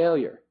afraid of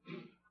failure.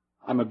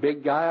 I'm a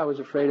big guy. I was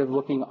afraid of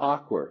looking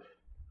awkward.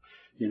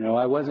 You know,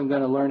 I wasn't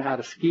going to learn how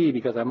to ski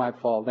because I might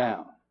fall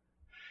down.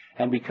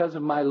 And because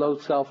of my low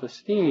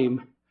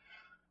self-esteem,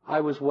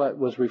 I was what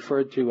was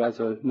referred to as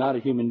not a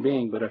human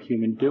being, but a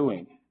human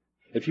doing.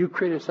 If you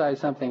criticize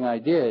something I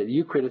did,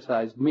 you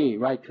criticized me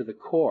right to the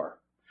core.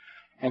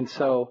 And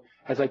so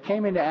as I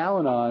came into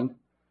Al-Anon,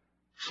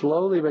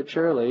 slowly but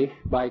surely,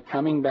 by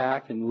coming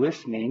back and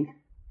listening,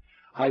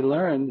 I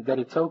learned that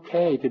it's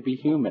okay to be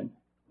human.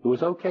 It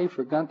was okay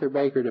for Gunther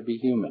Baker to be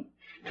human,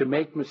 to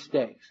make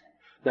mistakes,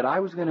 that I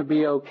was going to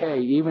be okay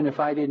even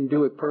if I didn't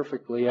do it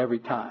perfectly every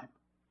time.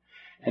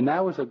 And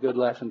that was a good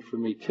lesson for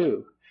me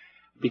too,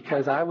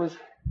 because I was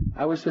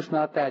just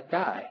not that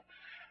guy.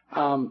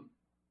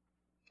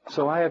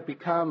 So I have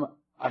become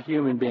a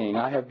human being.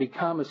 I have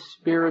become a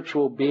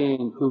spiritual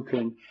being who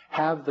can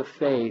have the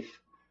faith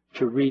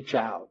to reach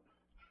out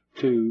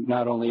to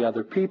not only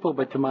other people,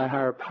 but to my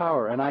higher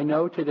power. And I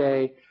know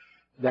today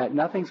that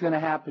nothing's going to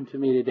happen to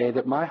me today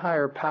that my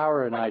higher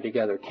power and I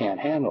together can't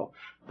handle.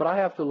 But I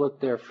have to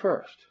look there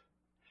first.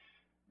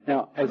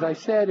 Now, as I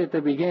said at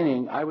the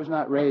beginning, I was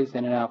not raised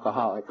in an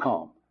alcoholic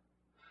home.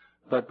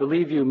 But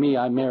believe you me,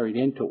 I married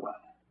into one.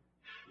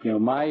 You know,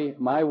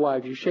 my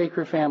wife, you shake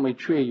her family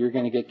tree, you're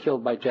going to get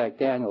killed by Jack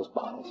Daniels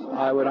bottles.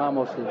 I would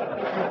almost,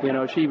 you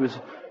know, she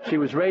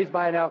was raised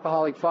by an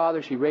alcoholic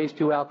father. She raised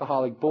 2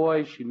 alcoholic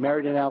boys. She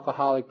married an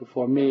alcoholic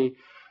before me.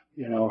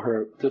 You know,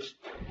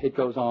 it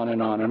goes on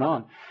and on and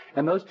on.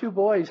 And those 2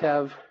 boys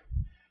have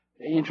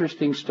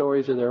interesting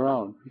stories of their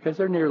own because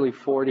they're nearly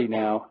 40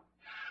 now.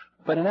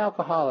 But an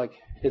alcoholic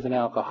is an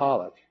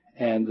alcoholic,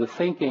 and the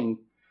thinking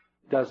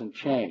doesn't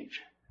change.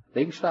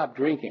 They can stop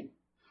drinking,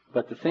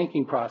 but the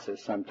thinking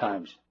process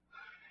sometimes.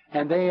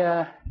 And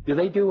do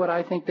they do what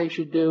I think they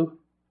should do?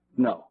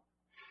 No.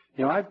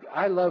 You know,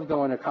 I love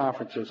going to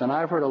conferences, and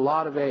I've heard a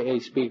lot of AA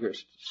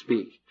speakers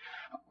speak,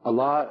 a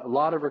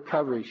lot of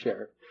recovery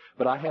shared,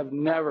 but I have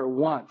never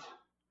once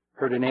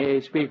heard an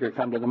AA speaker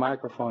come to the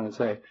microphone and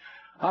say,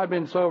 I've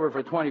been sober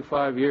for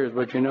 25 years,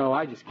 but you know,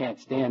 I just can't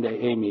stand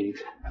AA meetings.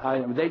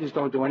 They just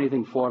don't do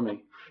anything for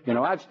me. You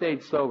know, I've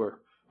stayed sober,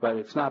 but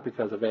it's not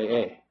because of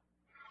AA.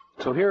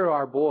 So here are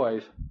our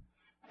boys.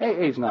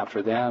 AA's not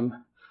for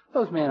them.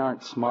 Those men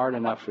aren't smart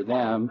enough for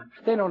them.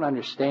 They don't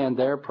understand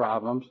their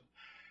problems.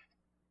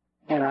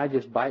 And I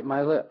just bite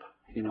my lip,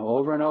 you know,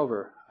 over and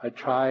over. I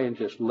try and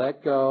just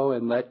let go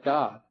and let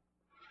God,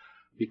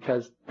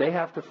 because they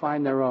have to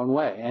find their own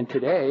way. And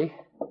today,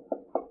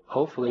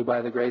 hopefully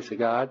by the grace of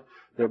God,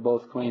 they're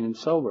both clean and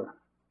sober.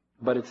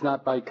 But it's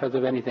not because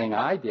of anything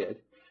I did.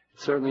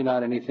 It's certainly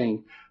not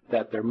anything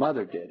that their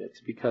mother did. It's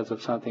because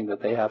of something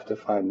that they have to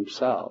find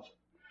themselves.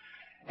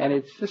 And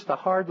it's just a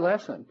hard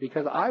lesson,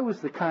 because I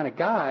was the kind of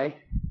guy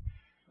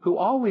who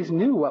always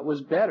knew what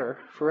was better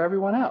for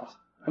everyone else.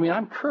 I mean,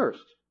 I'm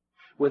cursed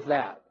with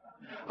that.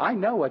 I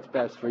know what's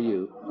best for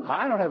you.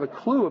 I don't have a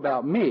clue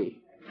about me,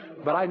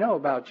 but I know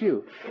about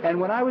you.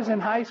 And when I was in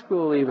high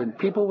school even,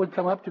 people would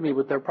come up to me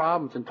with their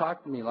problems and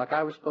talk to me like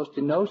I was supposed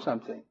to know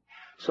something.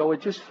 So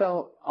it just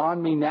fell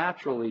on me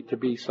naturally to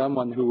be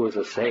someone who was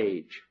a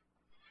sage.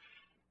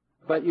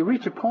 But you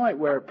reach a point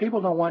where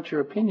people don't want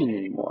your opinion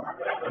anymore,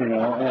 you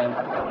know,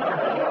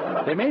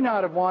 and they may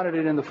not have wanted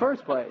it in the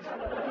first place.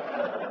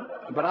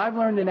 But I've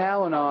learned in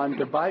Al-Anon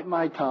to bite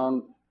my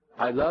tongue.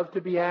 I love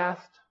to be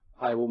asked.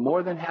 I will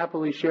more than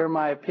happily share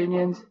my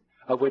opinions,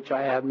 of which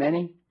I have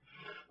many,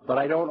 but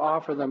I don't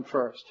offer them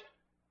first.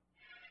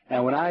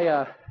 And when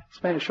I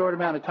spent a short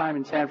amount of time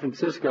in San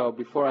Francisco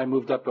before I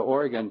moved up to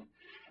Oregon,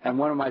 and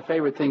one of my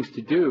favorite things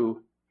to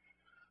do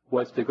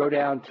was to go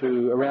down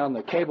to around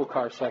the cable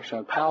car section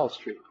of Powell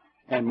Street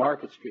and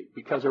Market Street,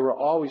 because there were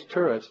always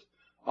tourists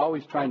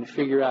always trying to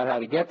figure out how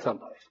to get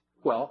someplace.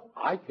 Well,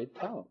 I could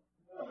tell them.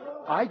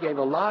 I gave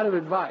a lot of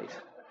advice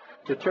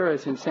to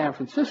tourists in San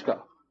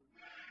Francisco.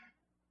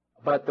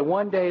 But the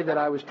one day that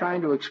I was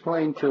trying to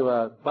explain to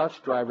a bus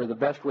driver the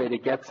best way to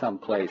get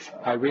someplace,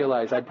 I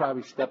realized I'd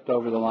probably stepped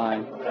over the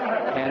line,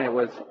 and it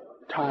was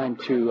time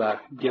to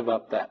give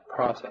up that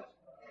process.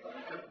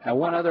 Now,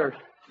 one other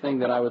thing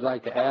that I would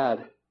like to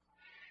add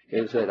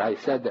is that I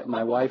said that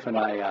my wife and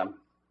I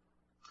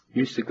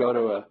used to go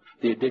to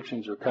the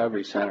Addictions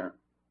Recovery Center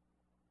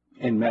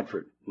in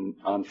Medford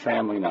on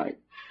family night,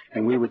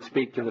 and we would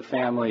speak to the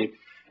family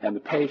and the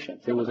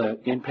patients. It was an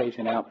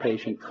inpatient,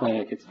 outpatient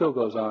clinic. It still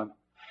goes on.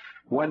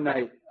 One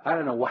night, I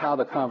don't know how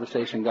the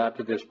conversation got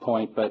to this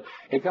point, but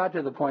it got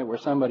to the point where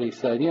somebody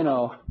said, you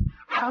know,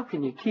 how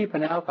can you keep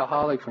an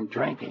alcoholic from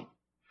drinking?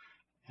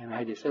 And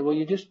I just said, well,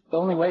 the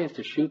only way is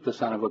to shoot the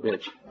son of a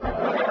bitch.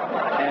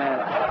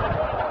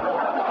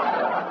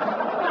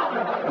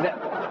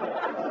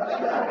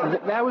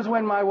 And that was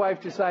when my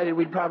wife decided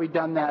we'd probably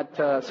done that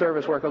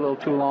service work a little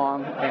too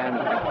long, and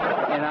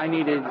I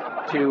needed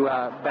to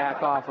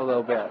back off a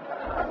little bit.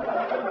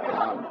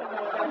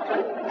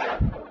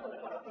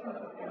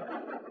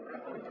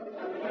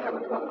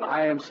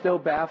 I am still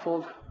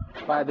baffled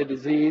by the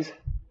disease.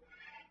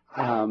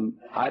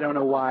 I don't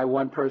know why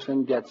one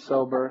person gets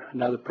sober,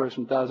 another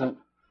person doesn't.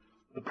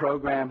 The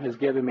program has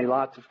given me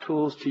lots of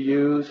tools to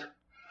use.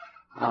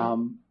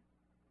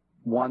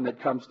 One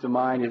that comes to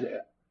mind is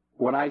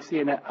when I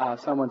see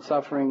someone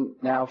suffering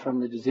now from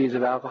the disease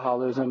of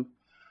alcoholism,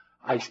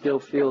 I still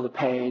feel the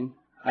pain.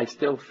 I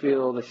still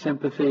feel the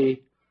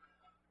sympathy,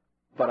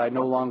 but I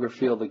no longer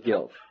feel the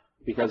guilt,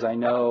 because I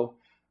know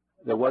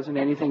there wasn't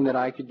anything that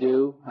I could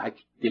do. I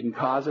didn't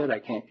cause it. I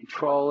can't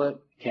control it.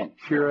 Can't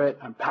cure it.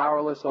 I'm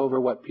powerless over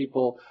what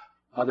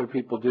other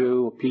people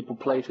do, people,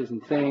 places,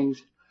 and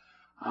things.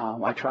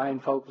 I try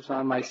and focus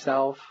on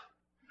myself.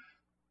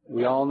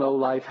 We all know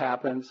life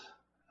happens.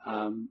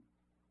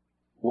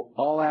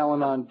 All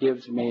Al-Anon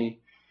gives me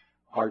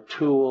are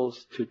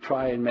tools to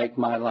try and make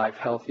my life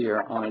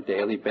healthier on a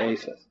daily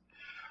basis.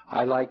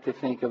 I like to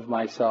think of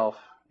myself,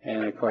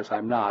 and of course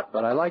I'm not,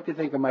 but I like to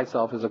think of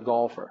myself as a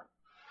golfer.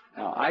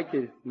 Now,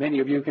 many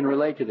of you can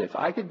relate to this.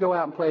 I could go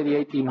out and play the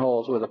 18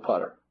 holes with a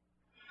putter.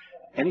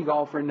 Any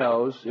golfer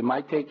knows it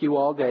might take you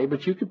all day,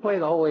 but you could play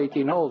the whole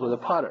 18 holes with a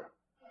putter.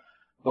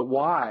 But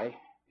why,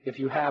 if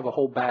you have a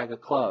whole bag of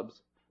clubs,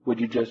 would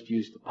you just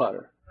use the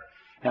putter?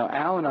 Now,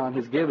 Al-Anon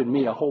has given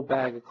me a whole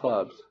bag of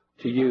clubs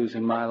to use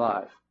in my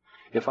life.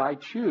 If I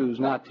choose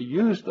not to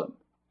use them,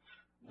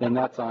 then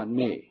that's on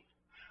me.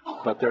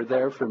 But they're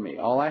there for me.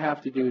 All I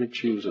have to do to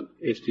choose them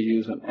is to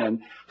use them. And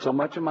so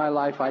much of my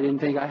life, I didn't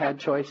think I had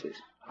choices.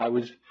 I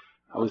was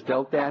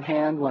dealt that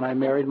hand when I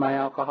married my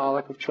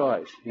alcoholic of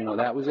choice.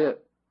 That was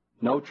it.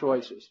 No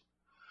choices.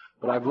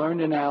 But I've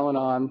learned in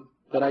Al-Anon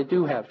that I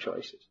do have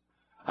choices.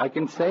 I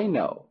can say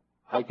no.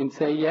 I can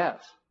say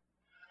yes.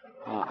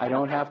 I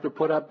don't have to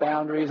put up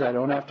boundaries. I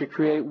don't have to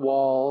create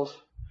walls.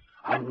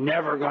 I'm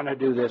never going to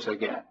do this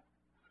again.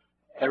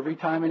 Every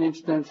time an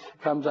instance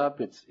comes up,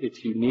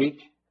 it's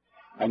unique.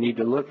 I need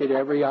to look at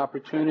every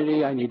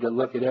opportunity. I need to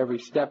look at every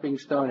stepping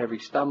stone, every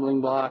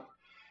stumbling block,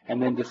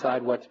 and then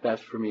decide what's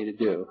best for me to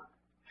do.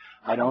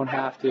 I don't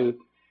have to.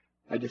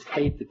 I just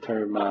hate the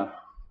term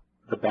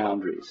the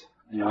boundaries.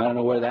 I don't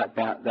know where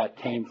that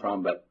came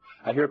from, but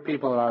I hear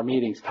people in our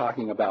meetings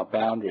talking about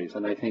boundaries,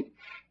 and I think,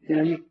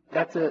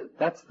 that's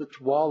the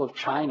wall of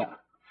China.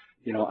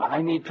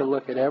 I need to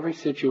look at every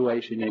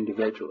situation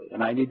individually,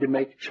 and I need to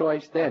make a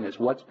choice then as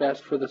what's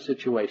best for the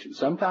situation.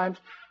 Sometimes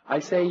I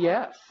say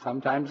yes.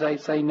 Sometimes I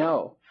say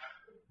no.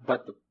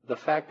 But the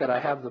fact that I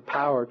have the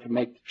power to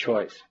make the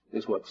choice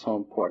is what's so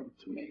important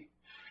to me,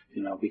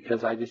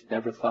 because I just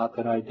never thought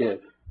that I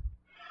did.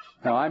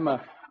 Now, I'm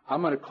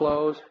going to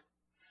close.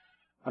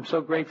 I'm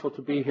so grateful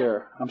to be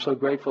here. I'm so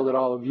grateful that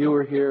all of you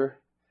are here,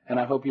 and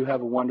I hope you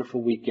have a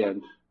wonderful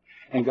weekend.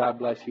 And God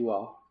bless you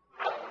all.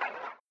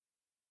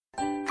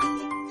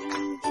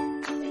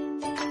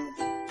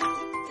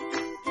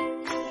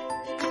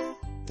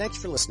 Thanks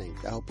for listening.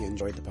 I hope you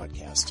enjoyed the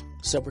podcast.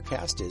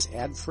 Sobercast is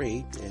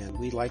ad-free, and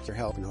we'd like your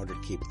help in order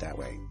to keep it that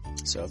way.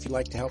 So if you'd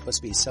like to help us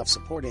be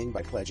self-supporting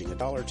by pledging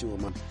 $1 or $2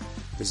 a month,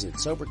 visit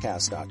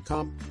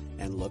Sobercast.com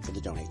and look for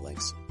the donate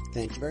links.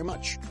 Thank you very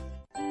much.